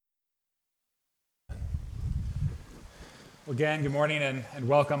Again, good morning and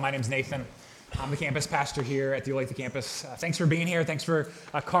welcome. My name's Nathan. I'm the campus pastor here at the Olathe campus. Thanks for being here. Thanks for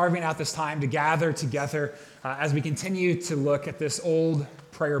carving out this time to gather together as we continue to look at this old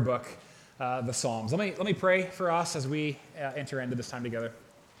prayer book, the Psalms. Let me pray for us as we enter into this time together.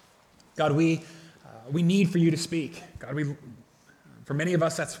 God, we need for you to speak. God, for many of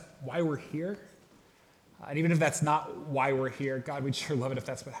us, that's why we're here. And even if that's not why we're here, God, we'd sure love it if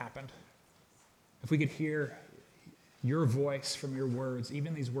that's what happened. If we could hear your voice from your words,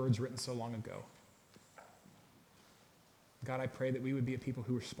 even these words written so long ago. God, I pray that we would be a people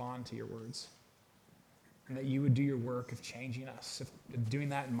who respond to your words and that you would do your work of changing us, of doing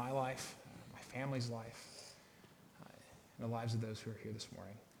that in my life, my family's life, and the lives of those who are here this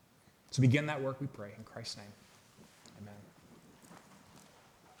morning. To begin that work, we pray in Christ's name. Amen.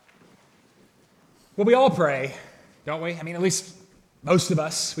 Well, we all pray, don't we? I mean, at least most of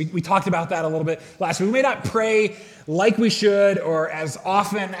us. We talked about that a little bit last week. We may not pray like we should or as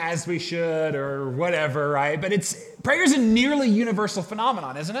often as we should or whatever, right? But prayer is a nearly universal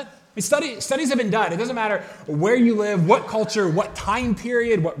phenomenon, isn't it? I mean, studies have been done. It doesn't matter where you live, what culture, what time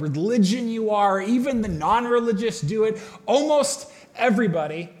period, what religion you are, even the non-religious do it. Almost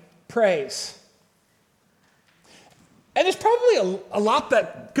everybody prays. And there's probably a lot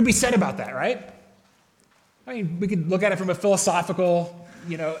that could be said about that, right? I mean, we could look at it from a philosophical,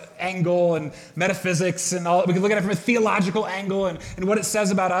 angle and metaphysics and all. We could look at it from a theological angle and what it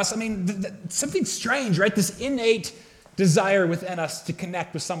says about us. I mean, something strange, right? This innate desire within us to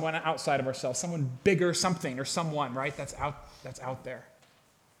connect with someone outside of ourselves, someone bigger, something or someone, right? That's out there.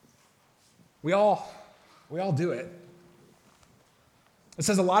 We all do it. It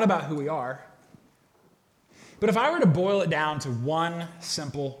says a lot about who we are. But if I were to boil it down to one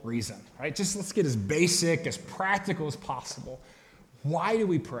simple reason, right? Just let's get as basic, as practical as possible. Why do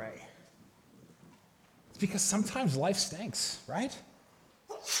we pray? It's because sometimes life stinks, right?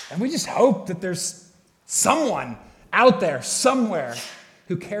 And we just hope that there's someone out there, somewhere,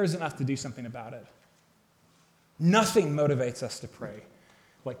 who cares enough to do something about it. Nothing motivates us to pray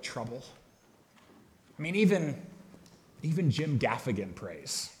like trouble. I mean, even Jim Gaffigan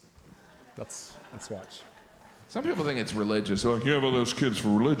prays. Let's watch. Some people think it's religious. They're like, you have all those kids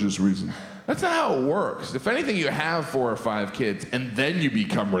for religious reasons. That's not how it works. If anything, you have 4 or 5 kids, and then you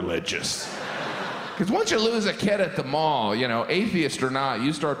become religious. Because once you lose a kid at the mall, atheist or not,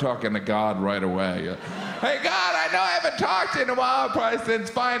 you start talking to God right away. Hey, God, I know I haven't talked to you in a while, probably since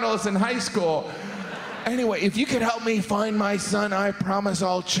finals in high school. Anyway, if you could help me find my son, I promise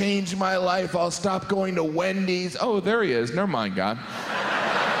I'll change my life. I'll stop going to Wendy's. Oh, there he is. Never mind, God.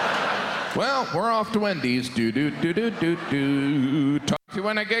 Well, we're off to Wendy's. Do. Talk to you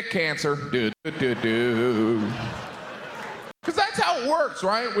when I get cancer. Do. Because that's how it works,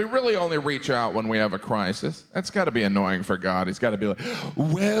 right? We really only reach out when we have a crisis. That's got to be annoying for God. He's got to be like,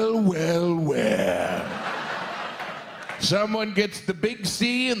 well. Someone gets the big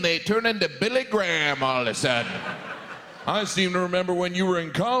C and they turn into Billy Graham all of a sudden. I seem to remember when you were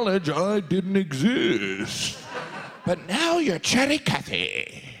in college, I didn't exist. But now you're Chetty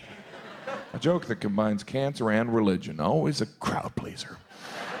Cathy. A joke that combines cancer and religion. Always a crowd pleaser.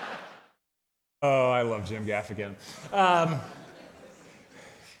 Oh, I love Jim Gaffigan. But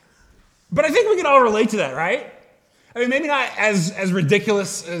I think we can all relate to that, right? I mean, maybe not as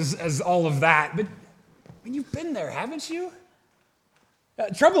ridiculous as all of that, but I mean, you've been there, haven't you?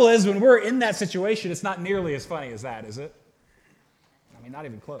 Trouble is, when we're in that situation, it's not nearly as funny as that, is it? I mean, not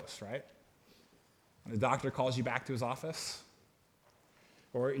even close, right? When the doctor calls you back to his office,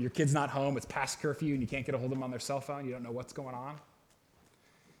 or your kid's not home, it's past curfew, and you can't get a hold of them on their cell phone, you don't know what's going on.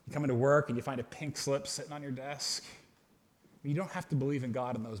 You come into work, and you find a pink slip sitting on your desk. You don't have to believe in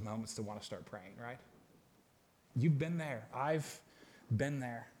God in those moments to want to start praying, right? You've been there. I've been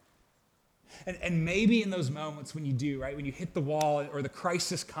there. And maybe in those moments when you do, right, when you hit the wall or the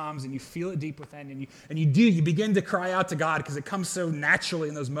crisis comes and you feel it deep within and you begin to cry out to God because it comes so naturally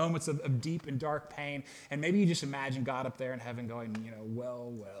in those moments of deep and dark pain. And maybe you just imagine God up there in heaven going,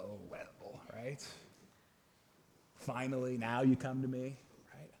 well, right? Finally, now you come to me,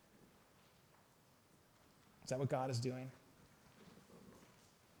 right? Is that what God is doing?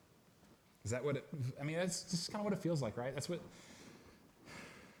 Is that what that's just kind of what it feels like, right? That's what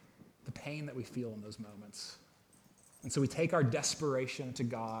the pain that we feel in those moments. And so we take our desperation to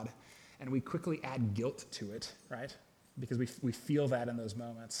God and we quickly add guilt to it, right? Because we feel that in those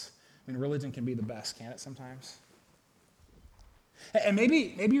moments. I mean, religion can be the best, can't it, sometimes? And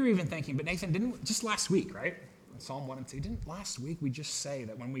maybe you're even thinking, but Nathan, didn't just last week, right? In Psalm 1 and 2, didn't last week we just say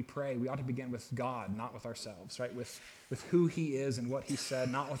that when we pray, we ought to begin with God, not with ourselves, right? With who he is and what he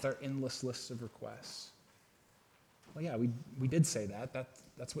said, not with our endless list of requests. Well, yeah, we did say that.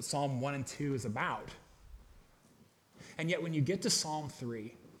 That's what Psalm 1 and 2 is about. And yet when you get to Psalm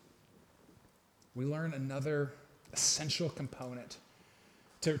 3, we learn another essential component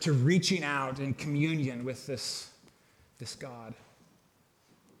to reaching out in communion with this God.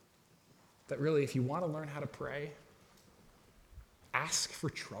 That really, if you want to learn how to pray, ask for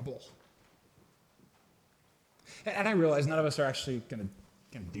trouble. And I realize none of us are actually going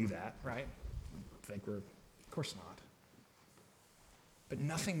to do that, right? Of course not. But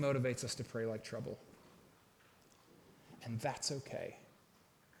nothing motivates us to pray like trouble. And that's okay.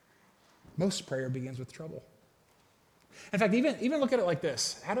 Most prayer begins with trouble. In fact, even look at it like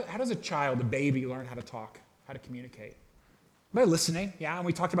this. How does a child, a baby, learn how to talk, how to communicate? By listening, yeah, and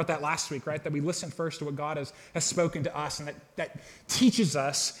we talked about that last week, right? That we listen first to what God has spoken to us, and that teaches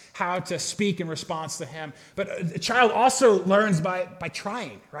us how to speak in response to him. But a child also learns by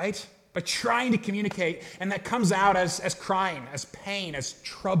trying, right? By trying to communicate, and that comes out as crying, as pain, as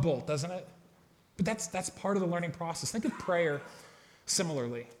trouble, doesn't it? But that's part of the learning process. Think of prayer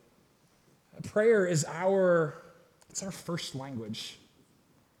similarly. Prayer is our first language.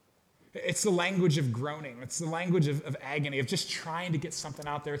 It's the language of groaning. It's the language of agony, of just trying to get something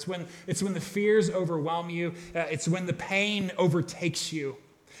out there. It's when the fears overwhelm you. It's when the pain overtakes you,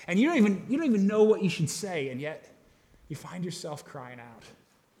 and you don't even know what you should say, and yet you find yourself crying out,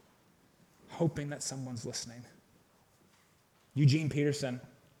 hoping that someone's listening. Eugene Peterson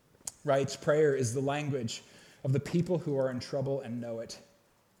writes, "Prayer is the language of the people who are in trouble and know it,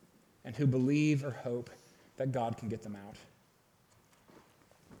 and who believe or hope that God can get them out."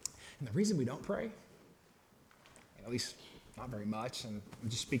 And the reason we don't pray, at least not very much, and I'm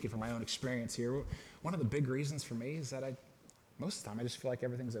just speaking from my own experience here, one of the big reasons for me is that most of the time I just feel like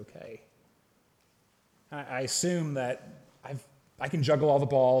everything's okay. I assume that I can juggle all the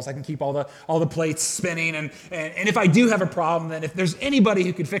balls, I can keep all the plates spinning, and if I do have a problem, then if there's anybody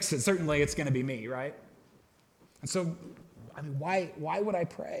who could fix it, certainly it's going to be me, right? And so, why would I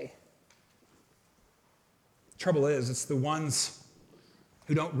pray? Trouble is, it's the ones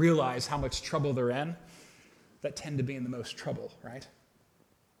who don't realize how much trouble they're in that tend to be in the most trouble, right?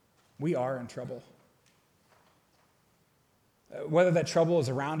 We are in trouble. Whether that trouble is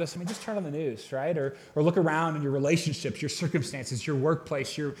around us, just turn on the news, right? Or look around in your relationships, your circumstances, your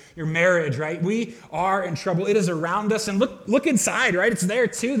workplace, your marriage, right? We are in trouble. It is around us. And look inside, right? It's there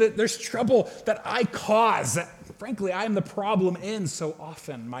too, that there's trouble that I cause, that frankly I am the problem in so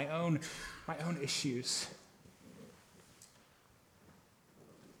often, my own issues.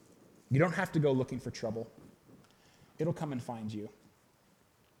 You don't have to go looking for trouble. It'll come and find you.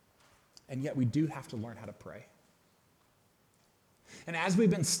 And yet we do have to learn how to pray. And as we've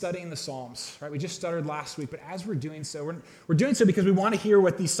been studying the Psalms, right, we just started last week, but as we're doing so, we're doing so because we want to hear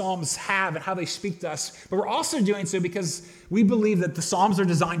what these Psalms have and how they speak to us, but we're also doing so because we believe that the Psalms are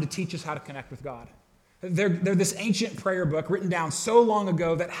designed to teach us how to connect with God. They're this ancient prayer book written down so long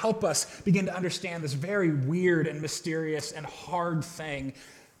ago that help us begin to understand this very weird and mysterious and hard thing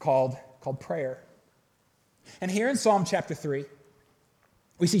called prayer. And here in Psalm chapter 3,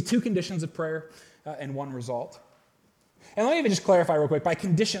 we see two conditions of prayer and one result. And let me even just clarify real quick. By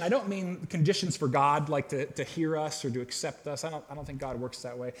condition, I don't mean conditions for God, like to hear us or to accept us. I don't think God works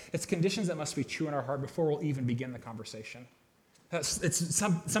that way. It's conditions that must be true in our heart before we'll even begin the conversation. It's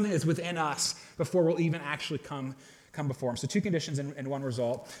something that's within us before we'll even actually come before him. So two conditions and one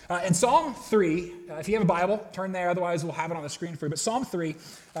result. In Psalm 3, if you have a Bible, turn there. Otherwise, we'll have it on the screen for you. But Psalm 3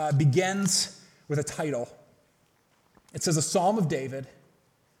 begins with a title. It says, "A Psalm of David,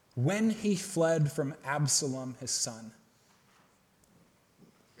 when he fled from Absalom, his son."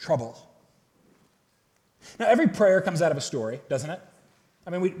 Trouble. Now, every prayer comes out of a story, doesn't it?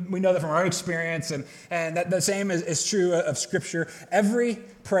 We know that from our own experience, and that the same is true of Scripture. Every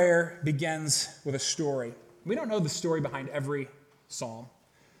prayer begins with a story. We don't know the story behind every psalm,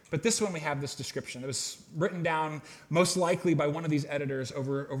 but this one we have this description. It was written down most likely by one of these editors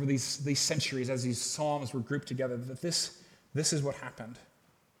over these centuries as these psalms were grouped together, that this is what happened.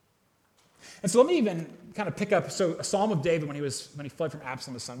 And so let me even kind of pick up, a Psalm of David when he fled from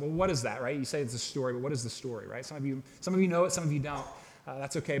Absalom, his son. Well, what is that, right? You say it's a story, but what is the story, right? Some of you know it, some of you don't.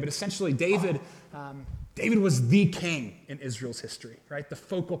 That's okay. But essentially, David was the king in Israel's history, right? The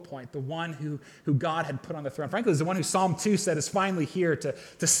focal point, the one who God had put on the throne. Frankly, is the one who Psalm 2 said is finally here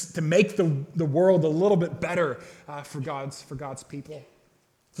to make the world a little bit better for God's people.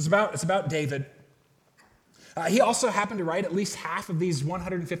 So it's about David. He also happened to write at least half of these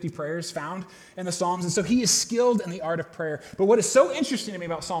 150 prayers found in the Psalms, and so he is skilled in the art of prayer. But what is so interesting to me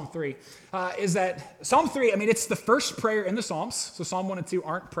about Psalm 3 is that Psalm 3, it's the first prayer in the Psalms. So Psalm 1 and 2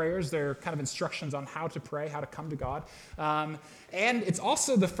 aren't prayers. They're kind of instructions on how to pray, how to come to God. And it's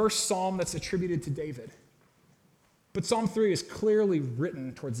also the first psalm that's attributed to David. But Psalm 3 is clearly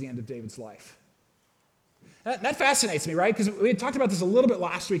written towards the end of David's life. That fascinates me, right? Because we had talked about this a little bit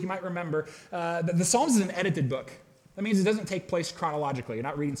last week. You might remember that the Psalms is an edited book. That means it doesn't take place chronologically. You're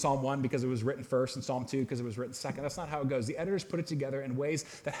not reading Psalm 1 because it was written first and Psalm 2 because it was written second. That's not how it goes. The editors put it together in ways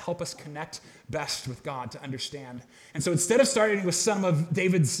that help us connect best with God to understand. And so instead of starting with some of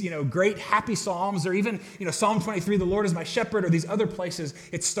David's, great happy Psalms, or even, Psalm 23, the Lord is my shepherd, or these other places,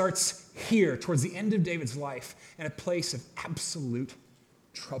 it starts here towards the end of David's life in a place of absolute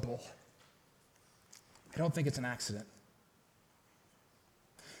trouble. I don't think it's an accident.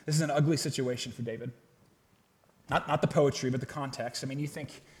 This is an ugly situation for David. Not the poetry, but the context. You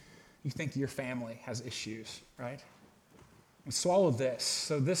think your family has issues, right? And swallow this.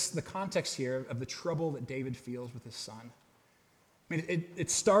 So the context here of the trouble that David feels with his son.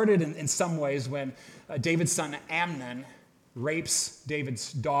 It started in some ways when David's son Amnon rapes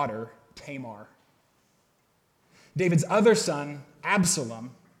David's daughter Tamar. David's other son,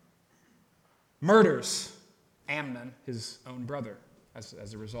 Absalom, murders Amnon, his own brother,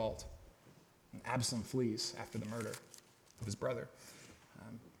 as a result. And Absalom flees after the murder of his brother.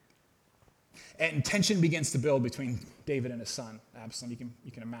 And tension begins to build between David and his son, Absalom.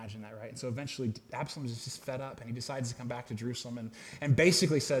 You can imagine that, right? And so eventually Absalom is just fed up, and he decides to come back to Jerusalem and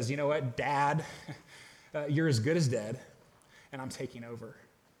basically says, you know what, Dad, you're as good as dead, and I'm taking over.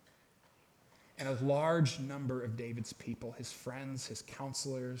 And a large number of David's people, his friends, his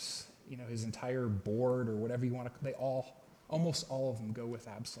counselors, his entire board or whatever you want to, almost all of them go with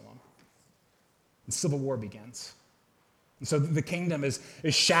Absalom. And civil war begins. And so the kingdom is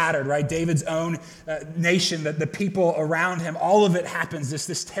shattered, right? David's own nation, the people around him, all of it happens,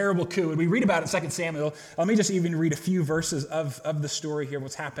 this terrible coup. And we read about it in 2 Samuel. Let me just even read a few verses of the story here,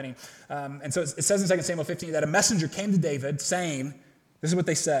 what's happening. And so it says in 2 Samuel 15 that a messenger came to David saying, this is what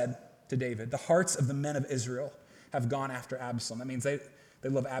they said to David, the hearts of the men of Israel have gone after Absalom. That means they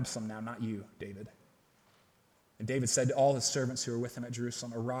love Absalom now, not you, David. And David said to all his servants who were with him at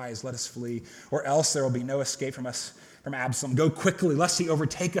Jerusalem, arise, let us flee, or else there will be no escape from Absalom. Go quickly, lest he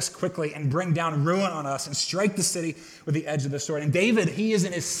overtake us quickly and bring down ruin on us and strike the city with the edge of the sword. And David, he is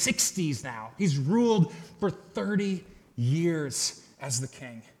in his 60s now. He's ruled for 30 years as the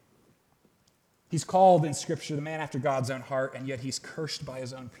king. He's called in Scripture the man after God's own heart, and yet he's cursed by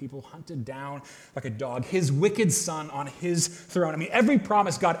his own people, hunted down like a dog, his wicked son on his throne. Every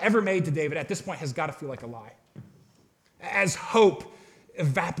promise God ever made to David at this point has got to feel like a lie. As hope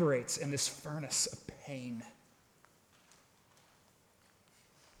evaporates in this furnace of pain.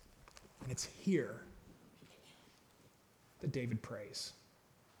 And it's here that David prays.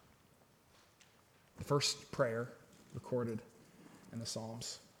 The first prayer recorded in the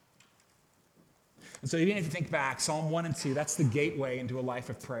Psalms. And so even if you think back, Psalm 1 and 2, that's the gateway into a life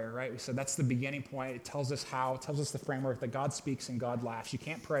of prayer, right? We said that's the beginning point. It tells us how, it tells us the framework that God speaks and God laughs. You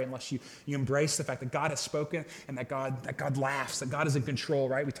can't pray unless you embrace the fact that God has spoken and that God laughs, that God is in control,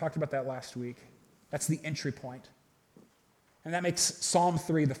 right? We talked about that last week. That's the entry point. And that makes Psalm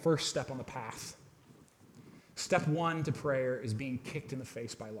 3 the first step on the path. Step 1 to prayer is being kicked in the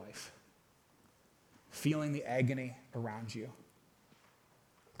face by life, feeling the agony around you.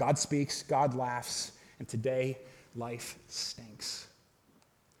 God speaks, God laughs, and today life stinks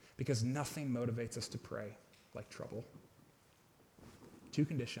because nothing motivates us to pray like trouble. 2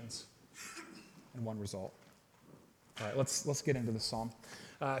 conditions and 1 result. All right, let's get into the psalm.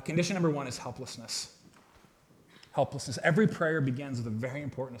 Condition number 1 is helplessness. Helplessness. Every prayer begins with a very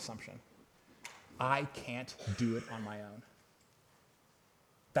important assumption. I can't do it on my own.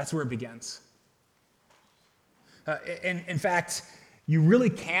 That's where it begins. In fact, you really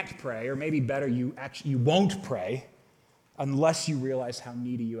can't pray, or maybe better, you won't pray unless you realize how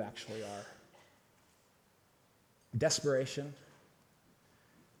needy you actually are. Desperation,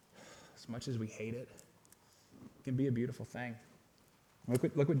 as much as we hate it, can be a beautiful thing.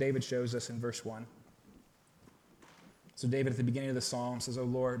 Look what David shows us in verse 1. So David at the beginning of the psalm says, "O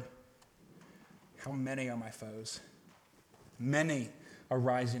Lord, how many are my foes? Many are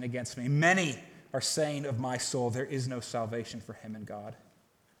rising against me. Many are saying of my soul, there is no salvation for him in God."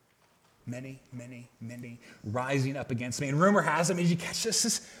 Many, many, many rising up against me. And rumor has it, did you catch this?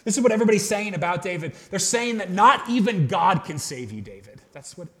 This is what everybody's saying about David. They're saying that not even God can save you, David.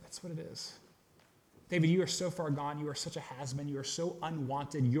 That's what it is. David, you are so far gone. You are such a has-been. You are so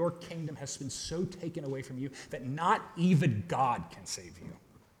unwanted. Your kingdom has been so taken away from you that not even God can save you,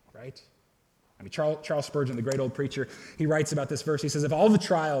 right? I mean, Charles Spurgeon, the great old preacher, he writes about this verse. He says, if all the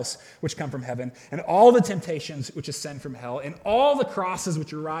trials which come from heaven and all the temptations which ascend from hell and all the crosses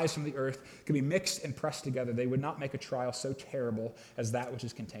which arise from the earth could be mixed and pressed together, they would not make a trial so terrible as that which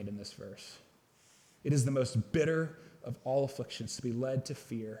is contained in this verse. It is the most bitter of all afflictions to be led to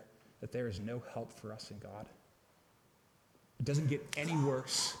fear that there is no help for us in God. It doesn't get any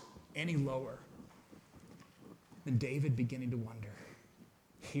worse, any lower than David beginning to wonder,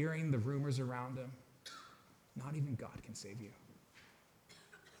 hearing the rumors around him, not even God can save you.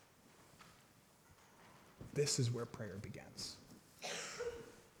 This is where prayer begins.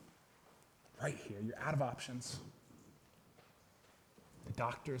 Right here, you're out of options. The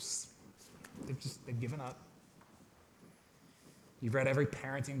doctors, they've given up. You've read every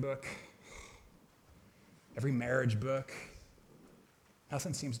parenting book, every marriage book.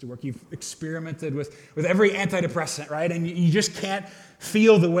 Nothing seems to work. You've experimented with every antidepressant, right? And you just can't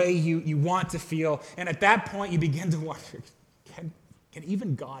feel the way you want to feel. And at that point, you begin to wonder, can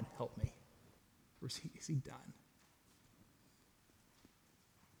even God help me? Or is he done?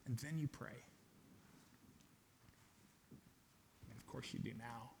 And then you pray. And of course you do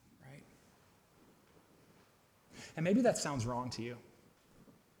now, right? And maybe that sounds wrong to you.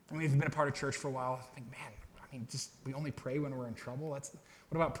 I mean, if you've been a part of church for a while, think, man, we only pray when we're in trouble. What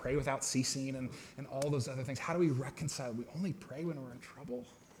about pray without ceasing and all those other things? How do we reconcile? We only pray when we're in trouble.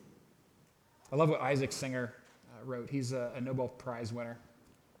 I love what Isaac Singer wrote. He's a Nobel Prize winner.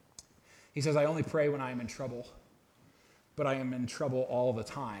 He says, I only pray when I am in trouble, but I am in trouble all the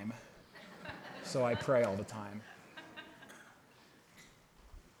time, so I pray all the time.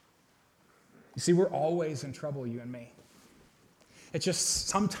 You see, we're always in trouble, you and me. It's just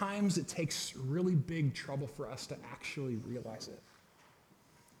sometimes it takes really big trouble for us to actually realize it.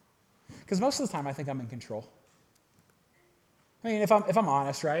 Because most of the time I think I'm in control. I mean, if I'm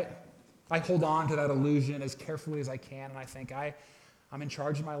honest, right? I hold on to that illusion as carefully as I can, and I think I'm in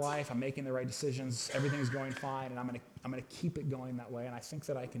charge of my life, I'm making the right decisions, everything's going fine, and I'm gonna keep it going that way, and I think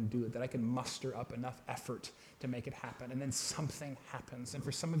that I can do it, that I can muster up enough effort to make it happen. And then something happens. And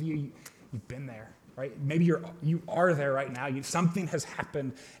for some of you, you've been there. Right? Maybe you are there right now. Something has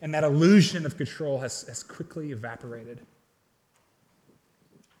happened, and that illusion of control has quickly evaporated.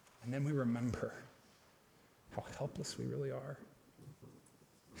 And then we remember how helpless we really are.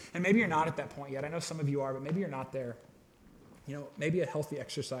 And maybe you're not at that point yet. I know some of you are, but maybe you're not there. You know, maybe a healthy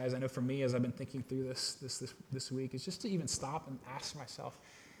exercise, I know for me as I've been thinking through this week, is just to even stop and ask myself,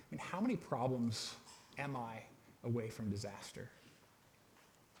 I mean, how many problems am I away from disaster?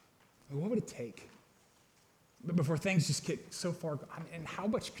 I mean, what would it take? But before things just get so far, and how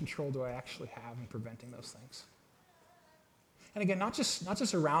much control do I actually have in preventing those things? And again, not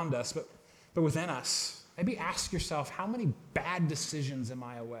just around us, but within us. Maybe ask yourself, how many bad decisions am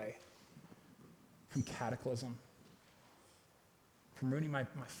I away from cataclysm? From ruining my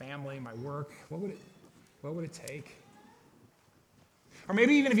family, my work? What would it take? Or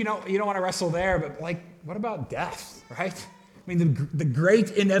maybe even if you don't want to wrestle there, but like, what about death, right? I mean, the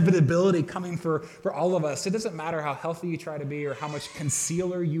great inevitability coming for all of us. It doesn't matter how healthy you try to be or how much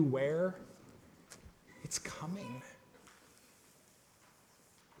concealer you wear. It's coming.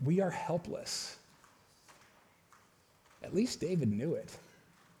 We are helpless. At least David knew it.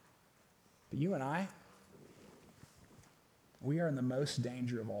 But you and I, we are in the most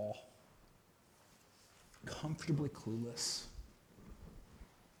danger of all. Comfortably clueless.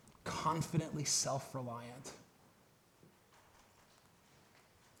 Confidently self-reliant.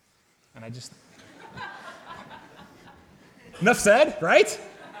 And enough said, right?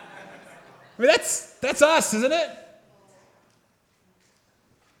 I mean, that's us, isn't it?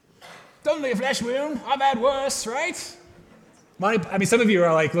 It's only a flesh wound. I've had worse, right? Some of you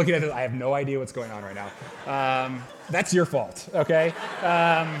are like looking at this, I have no idea what's going on right now. That's your fault, okay?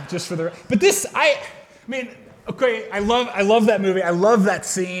 Okay, I love that movie. I love that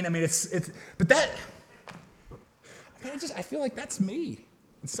scene. I mean, I feel like that's me.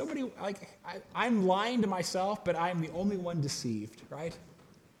 And somebody, I'm lying to myself, but I'm the only one deceived, right?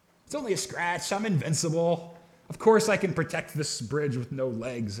 It's only a scratch. I'm invincible. Of course I can protect this bridge with no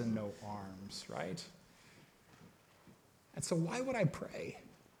legs and no arms, right? And so why would I pray?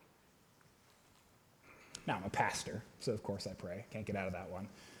 Now, I'm a pastor, so of course I pray. Can't get out of that one.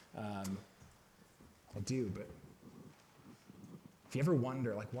 I do, but if you ever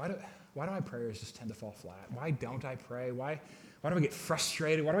wonder, why do my prayers just tend to fall flat? Why don't I pray? Why do I get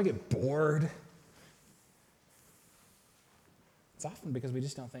frustrated? Why do I get bored? It's often because we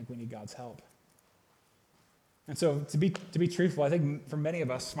just don't think we need God's help. And so to be truthful, I think for many of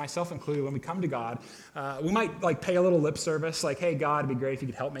us, myself included, when we come to God, we might like pay a little lip service, like, hey, God, it'd be great if you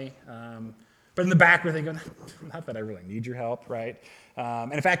could help me. But in the back, we're thinking, not that I really need your help, right?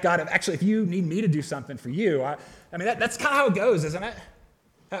 And in fact, God, actually, if you need me to do something for you, I mean, that's kind of how it goes, isn't it?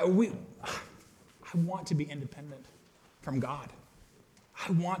 I want to be independent from God.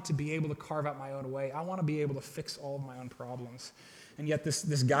 I want to be able to carve out my own way. I want to be able to fix all of my own problems. And yet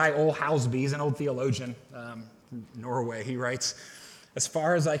this guy, Ole Housby, he's an old theologian from Norway. He writes, as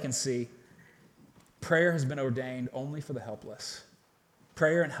far as I can see, prayer has been ordained only for the helpless.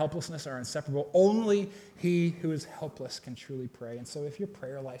 Prayer and helplessness are inseparable. Only he who is helpless can truly pray. And so if your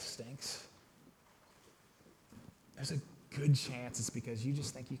prayer life stinks, there's a good chance it's because you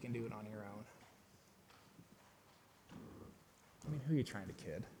just think you can do it on your own. I mean, who are you trying to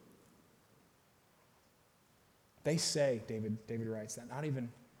kid? They say, David writes, that not even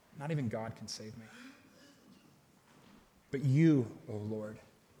God can save me. But you, O Lord,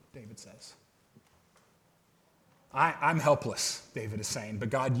 David says. I'm helpless, David is saying, but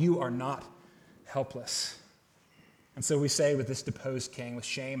God, you are not helpless. And so we say with this deposed king, with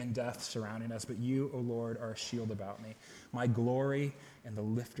shame and death surrounding us, but you, O Lord, are a shield about me, my glory and the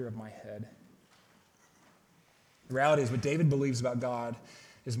lifter of my head. The reality is what David believes about God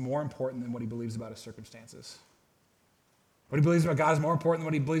is more important than what he believes about his circumstances. What he believes about God is more important than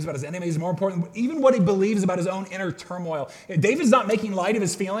what he believes about his enemies, more important than even what he believes about his own inner turmoil. David's not making light of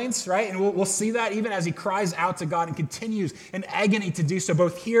his feelings, right? And we'll see that even as he cries out to God and continues in agony to do so,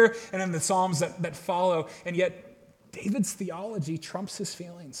 both here and in the Psalms that follow. And yet, David's theology trumps his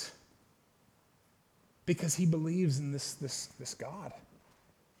feelings because he believes in this God.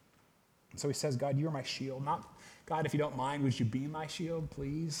 And so he says, God, you are my shield. Not, God, if you don't mind, would you be my shield,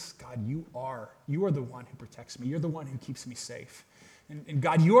 please? God, you are. You are the one who protects me. You're the one who keeps me safe. And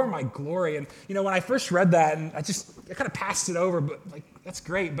God, you are my glory. And, you know, when I first read that, and I kind of passed it over, but, like, that's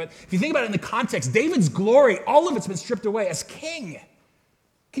great. But if you think about it in the context, David's glory, all of it's been stripped away as king.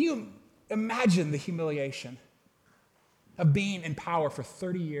 Can you imagine the humiliation of being in power for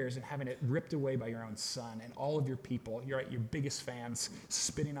 30 years and having it ripped away by your own son and all of your people, your biggest fans,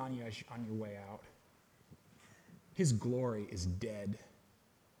 spitting on you on your way out? His glory is dead.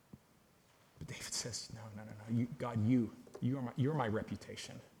 But David says, no. God, you're my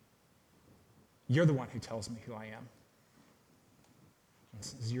reputation. You're the one who tells me who I am.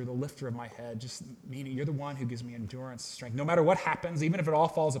 Says, you're the lifter of my head, just meaning you're the one who gives me endurance, strength. No matter what happens, even if it all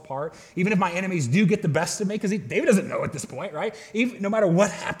falls apart, even if my enemies do get the best of me, because David doesn't know at this point, right? No matter what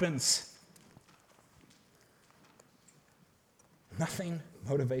happens, nothing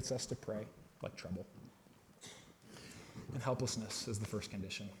motivates us to pray like trouble. And helplessness is the first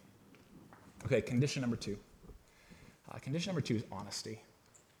condition. Okay, condition number two. Condition number two is honesty.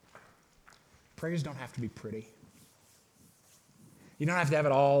 Prayers don't have to be pretty. You don't have to have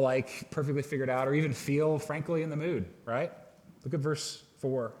it all like perfectly figured out or even feel, frankly, in the mood, right? Look at verse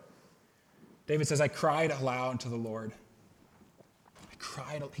 4. David says, I cried aloud to the Lord.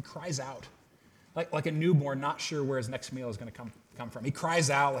 He cries out like a newborn not sure where his next meal is going to come from. He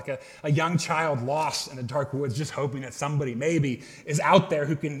cries out like a young child lost in the dark woods, just hoping that somebody maybe is out there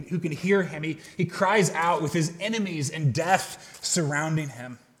who can hear him. He cries out with his enemies and death surrounding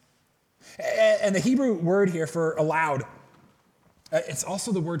him. And the Hebrew word here for aloud, it's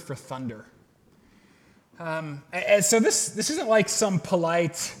also the word for thunder. And so this isn't like some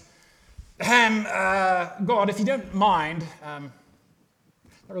polite, God, if you don't mind. Not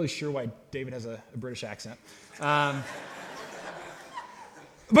really sure why David has a British accent.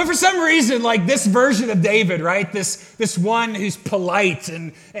 But for some reason, like this version of David, right? This one who's polite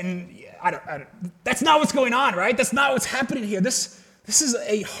and I don't, that's not what's going on, right? That's not what's happening here. This is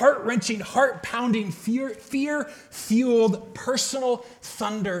a heart-wrenching, heart-pounding, fear-fueled, personal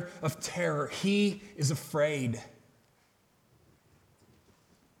thunder of terror. He is afraid.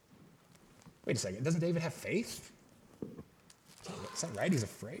 Wait a second. Doesn't David have faith? Is that right? He's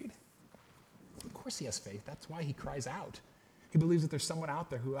afraid? Of course he has faith. That's why he cries out. He believes that there's someone out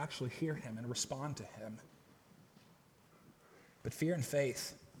there who will actually hear him and respond to him. But fear and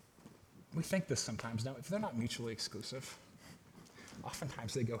faith, we think this sometimes. Now, if they're not mutually exclusive,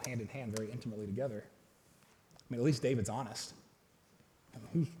 oftentimes they go hand in hand very intimately together. I mean, at least David's honest. I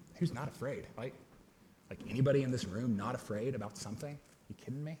mean, who's not afraid, right? Like anybody in this room not afraid about something? You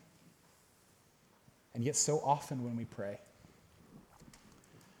kidding me? And yet so often when we pray,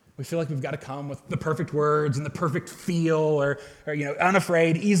 we feel like we've got to come with the perfect words and the perfect feel or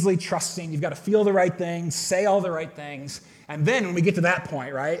unafraid, easily trusting. You've got to feel the right things, say all the right things. And then when we get to that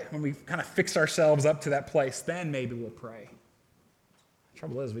point, right, when we kind of fix ourselves up to that place, then maybe we'll pray. The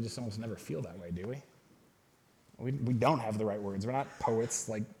trouble is we just almost never feel that way, do we? We don't have the right words. We're not poets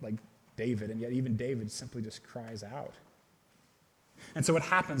like David, and yet even David simply just cries out. And so what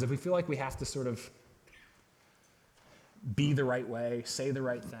happens if we feel like we have to sort of be the right way, say the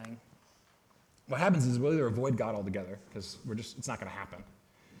right thing? What happens is we'll either avoid God altogether, because it's not going to happen,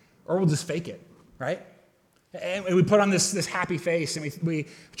 or we'll just fake it, right? And we put on this happy face, and we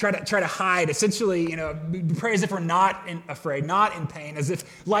try to hide. Essentially, we pray as if we're not afraid, not in pain, as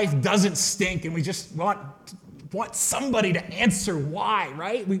if life doesn't stink, and we just want somebody to answer why,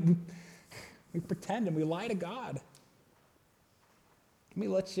 right? We pretend and we lie to God. Let me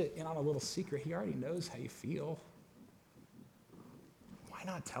let you in on a little secret. He already knows how you feel. Why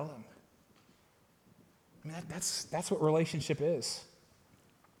not tell him? I mean, that's what relationship is.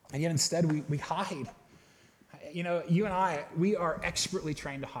 And yet instead we hide. You and I, we are expertly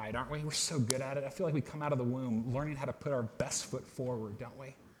trained to hide, aren't we? We're so good at it. I feel like we come out of the womb learning how to put our best foot forward, don't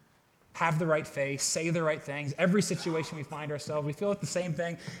we? Have the right face, say the right things. Every situation we find ourselves, we feel like the same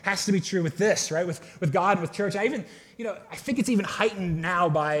thing has to be true with this, right? With God and with church. I think it's even heightened now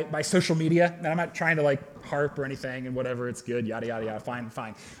by social media. And I'm not trying to harp or anything and whatever, it's good, yada, yada, yada, fine.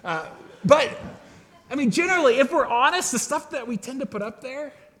 But, generally, if we're honest, the stuff that we tend to put up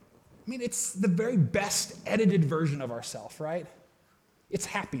there, it's the very best edited version of ourselves, right? It's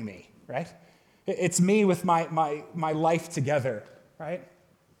happy me, right? It's me with my life together, right?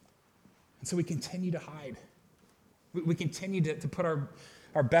 And so we continue to hide. We continue to put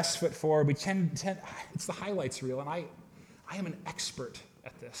our best foot forward. It's the highlights reel, and I am an expert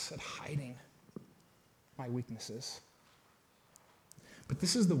at this, at hiding my weaknesses. But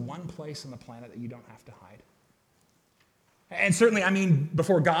this is the one place on the planet that you don't have to hide. And certainly,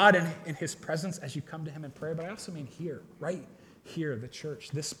 before God and in his presence as you come to him in prayer, but I also mean here, right here, the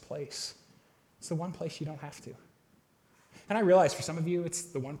church, this place. It's the one place you don't have to. And I realize for some of you, it's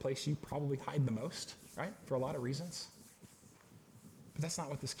the one place you probably hide the most, right? For a lot of reasons. But that's not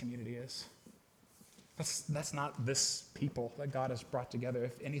what this community is. That's not this people that God has brought together.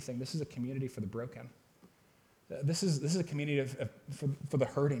 If anything, this is a community for the broken. This is a community for the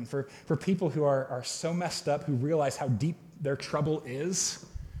hurting, for people who are so messed up, who realize how deep their trouble is,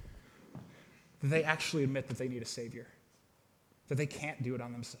 that they actually admit that they need a Savior, that they can't do it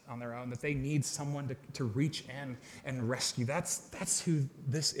on their own, that they need someone to reach in and rescue. That's who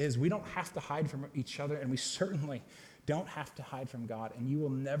this is. We don't have to hide from each other, and we certainly don't have to hide from God, and you will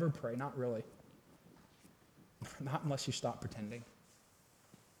never pray, not really, not unless you stop pretending.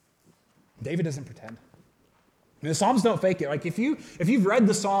 David doesn't pretend. The Psalms don't fake it. If you've read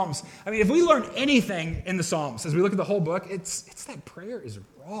the Psalms, if we learn anything in the Psalms as we look at the whole book, it's that prayer is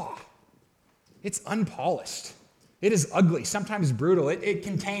raw. It's unpolished. It is ugly, sometimes brutal. It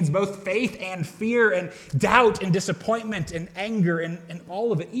contains both faith and fear and doubt and disappointment and anger and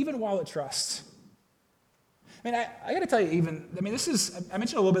all of it, even while it trusts. I got to tell you, I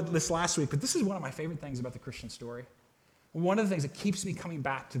mentioned a little bit this last week, but this is one of my favorite things about the Christian story. One of the things that keeps me coming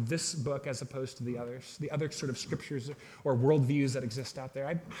back to this book as opposed to the other sort of scriptures or worldviews that exist out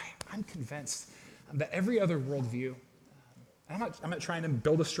there. I'm convinced that every other worldview, I'm not trying to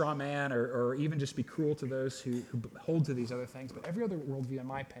build a straw man or even just be cruel to those who hold to these other things, but every other worldview, in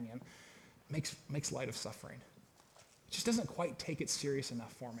my opinion, makes light of suffering. It just doesn't quite take it serious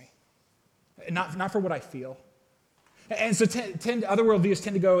enough for me. Not for what I feel. And so other worldviews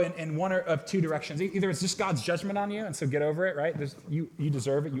tend to go in one of two directions. Either it's just God's judgment on you, and so get over it, right? You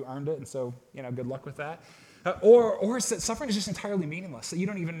deserve it, you earned it, and so good luck with that. Or it's that suffering is just entirely meaningless. That we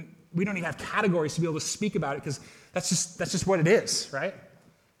don't even have categories to be able to speak about it because that's just what it is, right?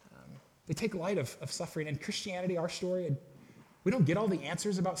 They take light of suffering. In Christianity, our story, we don't get all the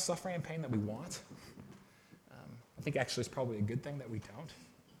answers about suffering and pain that we want. I think actually it's probably a good thing that we don't.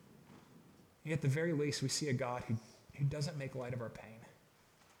 Yet at the very least, we see a God who doesn't make light of our pain.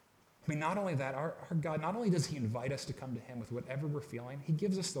 Not only that, our God, not only does he invite us to come to him with whatever we're feeling, he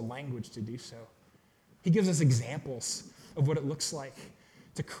gives us the language to do so. He gives us examples of what it looks like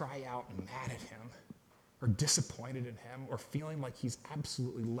to cry out mad at him or disappointed in him or feeling like he's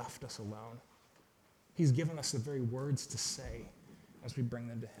absolutely left us alone. He's given us the very words to say as we bring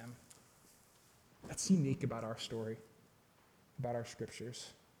them to him. That's unique about our story, about our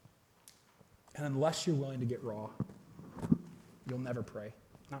scriptures. And unless you're willing to get raw, you'll never pray.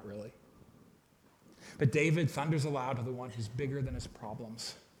 Not really. But David thunders aloud to the one who's bigger than his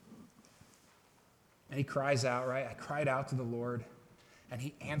problems. And he cries out, right? I cried out to the Lord, and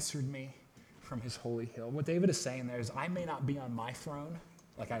he answered me from his holy hill. What David is saying there is, I may not be on my throne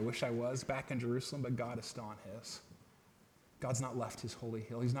like I wish I was back in Jerusalem, but God is still on his. God's not left his holy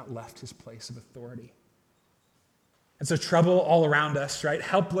hill. He's not left his place of authority. And so trouble all around us, right?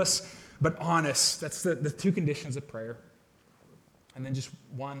 Helpless, but honest. That's the two conditions of prayer. And then just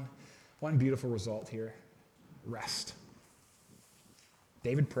one beautiful result here, rest.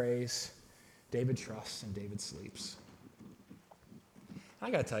 David prays, David trusts, and David sleeps. I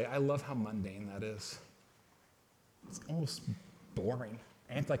got to tell you, I love how mundane that is. It's almost boring,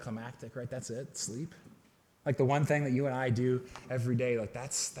 anticlimactic, right? That's it, sleep. Like the one thing that you and I do every day, like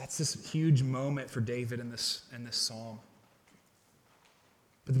that's this huge moment for David in this psalm.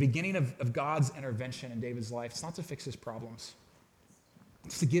 But the beginning of God's intervention in David's life, it's not to fix his problems.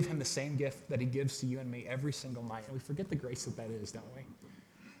 It's to give him the same gift that he gives to you and me every single night. And we forget the grace that is, don't we?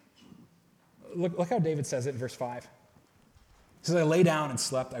 Look how David says it in verse 5. He says, I lay down and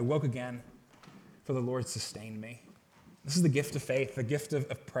slept. I woke again, for the Lord sustained me. This is the gift of faith, the gift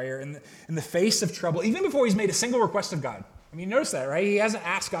of prayer. In the face of trouble, even before he's made a single request of God. I mean, notice that, right? He hasn't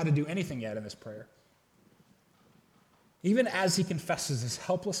asked God to do anything yet in this prayer. Even as he confesses his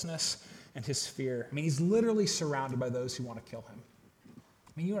helplessness and his fear. I mean, he's literally surrounded by those who want to kill him.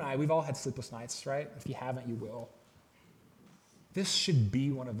 I mean, you and I, we've all had sleepless nights, right? If you haven't, you will. This should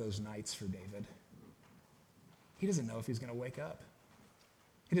be one of those nights for David. He doesn't know if he's going to wake up.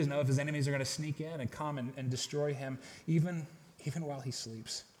 He doesn't know if his enemies are going to sneak in and come and destroy him, even while he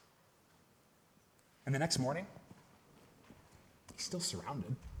sleeps. And the next morning, he's still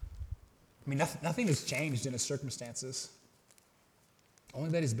surrounded. I mean, nothing has changed in his circumstances. Only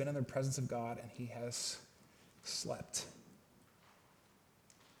that he's been in the presence of God and he has slept.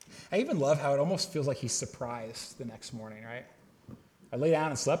 I even love how it almost feels like he's surprised the next morning, right? I lay down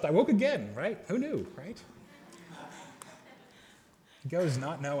and slept. I woke again, right? Who knew, right? He goes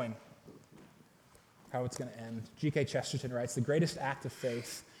not knowing how it's going to end. G.K. Chesterton writes, the greatest act of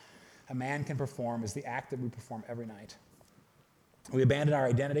faith a man can perform is the act that we perform every night. We abandon our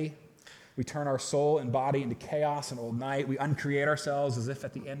identity. We turn our soul and body into chaos and old night. We uncreate ourselves as if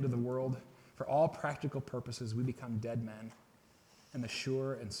at the end of the world. For all practical purposes, we become dead men in the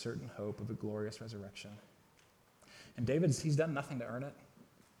sure and certain hope of a glorious resurrection. And he's done nothing to earn it.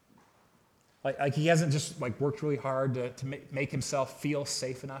 Like he hasn't just worked really hard to make himself feel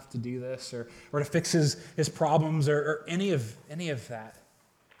safe enough to do this or to fix his problems or any of that.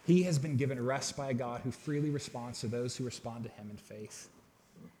 He has been given rest by a God who freely responds to those who respond to him in faith.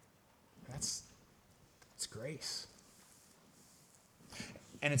 And that's grace.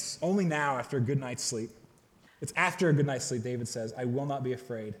 And it's only now after a good night's sleep. It's after a good night's sleep, David says, I will not be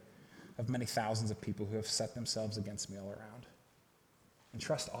afraid of many thousands of people who have set themselves against me all around. And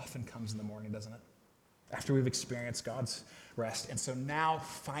trust often comes in the morning, doesn't it? After we've experienced God's rest. And so now,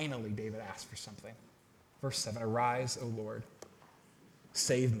 finally, David asks for something. Verse 7, arise, O Lord.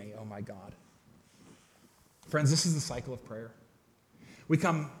 Save me, O my God. Friends, this is the cycle of prayer. We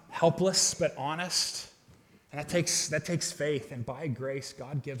come helpless but honest. And that takes faith. And by grace,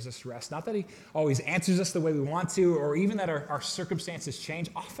 God gives us rest. Not that he always answers us the way we want to, or even that our circumstances change.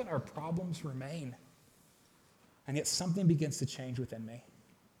 Often our problems remain. And yet something begins to change within me.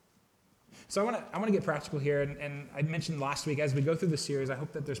 So I want to get practical here. And I mentioned last week, as we go through the series, I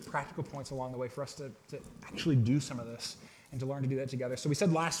hope that there's practical points along the way for us to actually do some of this and to learn to do that together. So we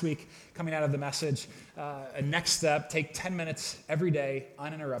said last week, coming out of the message, a next step, take 10 minutes every day,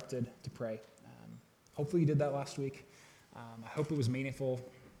 uninterrupted, to pray. Hopefully you did that last week. I hope it was meaningful.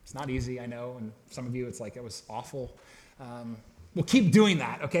 It's not easy, I know, and some of you, it's like, it was awful. We'll keep doing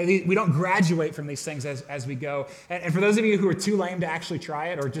that, okay? We don't graduate from these things as we go. And for those of you who are too lame to actually try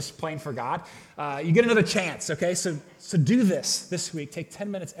it or just plain forgot, you get another chance, okay? So do this week. Take 10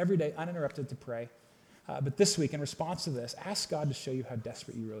 minutes every day, uninterrupted, to pray. But this week, in response to this, ask God to show you how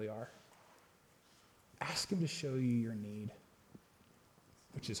desperate you really are. Ask him to show you your need,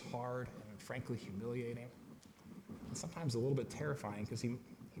 which is hard and frankly humiliating, and sometimes a little bit terrifying because he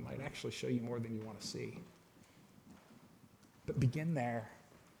might actually show you more than you want to see. But begin there.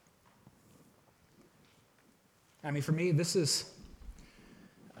 I mean, for me, this is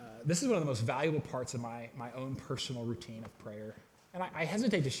one of the most valuable parts of my own personal routine of prayer. And I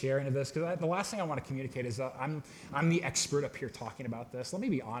hesitate to share any of this because the last thing I want to communicate is that I'm the expert up here talking about this. Let me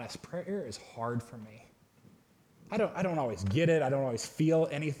be honest, prayer is hard for me. I don't always get it. I don't always feel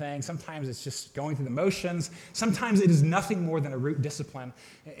anything. Sometimes it's just going through the motions. Sometimes it is nothing more than a root discipline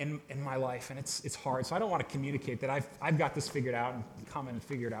in my life, and it's hard. So I don't want to communicate that I've got this figured out and come and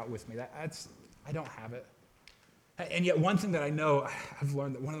figure it out with me. I don't have it. And yet one thing that I know I've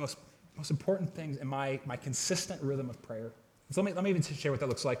learned, that one of the most important things in my consistent rhythm of prayer. So let me even share what that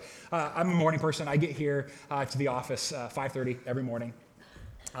looks like. I'm a morning person. I get here to the office 5:30 every morning,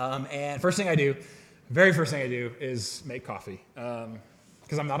 and very first thing I do is make coffee. Kind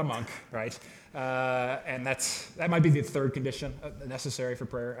because I'm not a monk, right? And that might be the third condition necessary for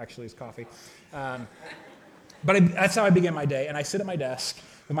prayer, actually, is coffee. But that's how I begin my day. And I sit at my desk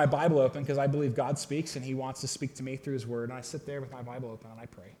with my Bible open because I believe God speaks and he wants to speak to me through his word. And I sit there with my Bible open and I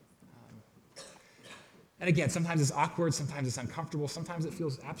pray. And again, sometimes it's awkward, sometimes it's uncomfortable, sometimes it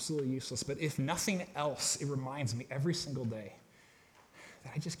feels absolutely useless. But if nothing else, it reminds me every single day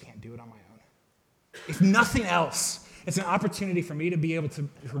that I just can't do it on my own. If nothing else, it's an opportunity for me to be able to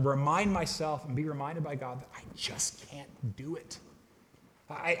remind myself and be reminded by God that I just can't do it.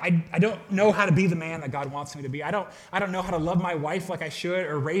 I don't know how to be the man that God wants me to be. I don't know how to love my wife like I should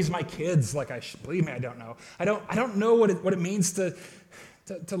or raise my kids like I should. Believe me, I don't know. I don't know what it means to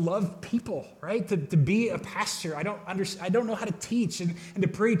love people, right? To be a pastor. I don't know how to teach and to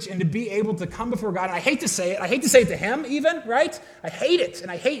preach and to be able to come before God. And I hate to say it. I hate to say it to him even, right? I hate it.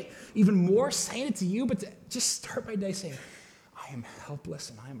 And I hate even more saying it to you, but to just start my day saying, I am helpless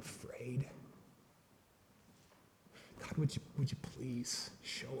and I am afraid. God, would you please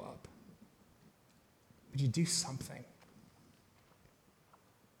show up? Would you do something?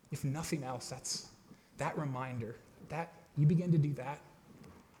 If nothing else, that's that reminder, that you begin to do that,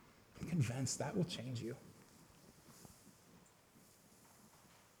 I'm convinced that will change you.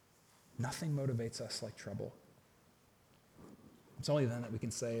 Nothing motivates us like trouble. It's only then that we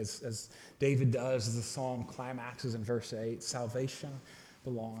can say, as David does, as the psalm climaxes in verse 8, salvation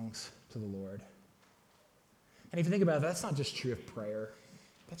belongs to the Lord. And if you think about it, that's not just true of prayer.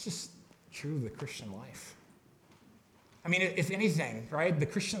 That's just true of the Christian life. I mean, if anything, right, the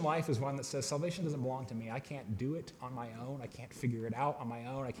Christian life is one that says salvation doesn't belong to me. I can't do it on my own. I can't figure it out on my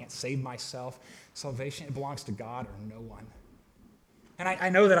own. I can't save myself. Salvation, it belongs to God or no one. And I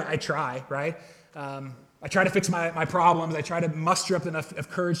know that I try, right? I try to fix my problems. I try to muster up enough of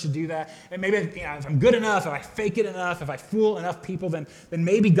courage to do that. And maybe if I'm good enough, if I fake it enough, if I fool enough people, then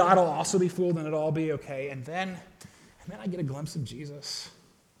maybe God will also be fooled and it'll all be okay. And then I get a glimpse of Jesus.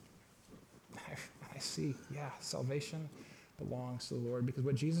 I see, salvation belongs to the Lord. Because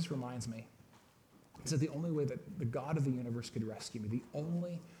what Jesus reminds me is that the only way that the God of the universe could rescue me, the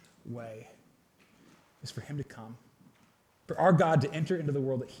only way is for him to come. For our God to enter into the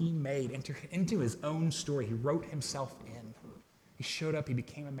world that he made, enter into his own story. He wrote himself in. He showed up, he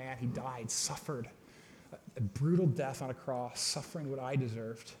became a man, he died, suffered a brutal death on a cross, suffering what I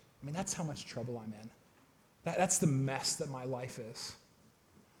deserved. I mean, that's how much trouble I'm in. That's the mess that my life is.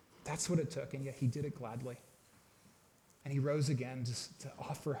 That's what it took, and yet he did it gladly. And he rose again to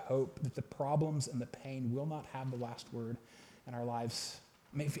offer hope that the problems and the pain will not have the last word in our lives.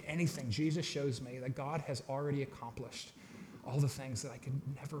 I mean, if anything, Jesus shows me that God has already accomplished all the things that I could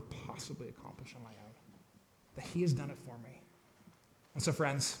never possibly accomplish on my own. That he has done it for me. And so,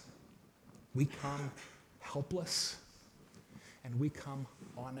 friends, we come helpless and we come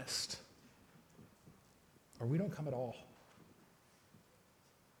honest. Or we don't come at all.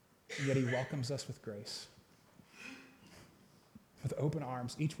 And yet he welcomes us with grace. With open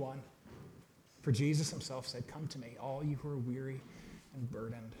arms, each one. For Jesus himself said, come to me, all you who are weary and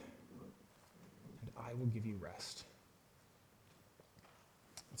burdened, and I will give you rest.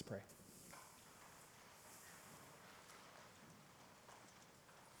 Let's pray.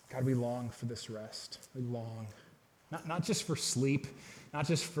 God, we long for this rest. We long, not just for sleep, not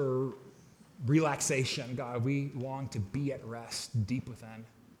just for relaxation, God. We long to be at rest deep within.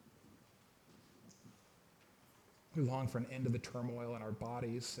 We long for an end to the turmoil in our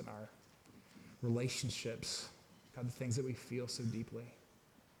bodies and our relationships. God, the things that we feel so deeply.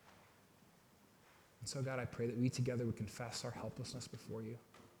 And so, God, I pray that we together would confess our helplessness before you.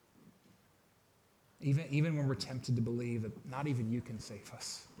 Even when we're tempted to believe that not even you can save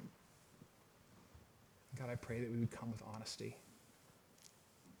us. God, I pray that we would come with honesty.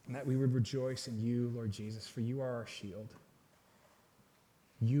 And that we would rejoice in you, Lord Jesus, for you are our shield.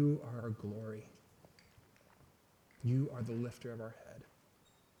 You are our glory. You are the lifter of our head.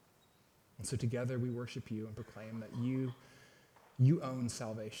 And so together we worship you and proclaim that you own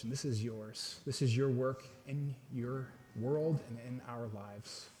salvation. This is yours. This is your work in your world and in our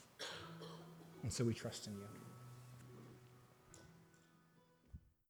lives. And so we trust in you.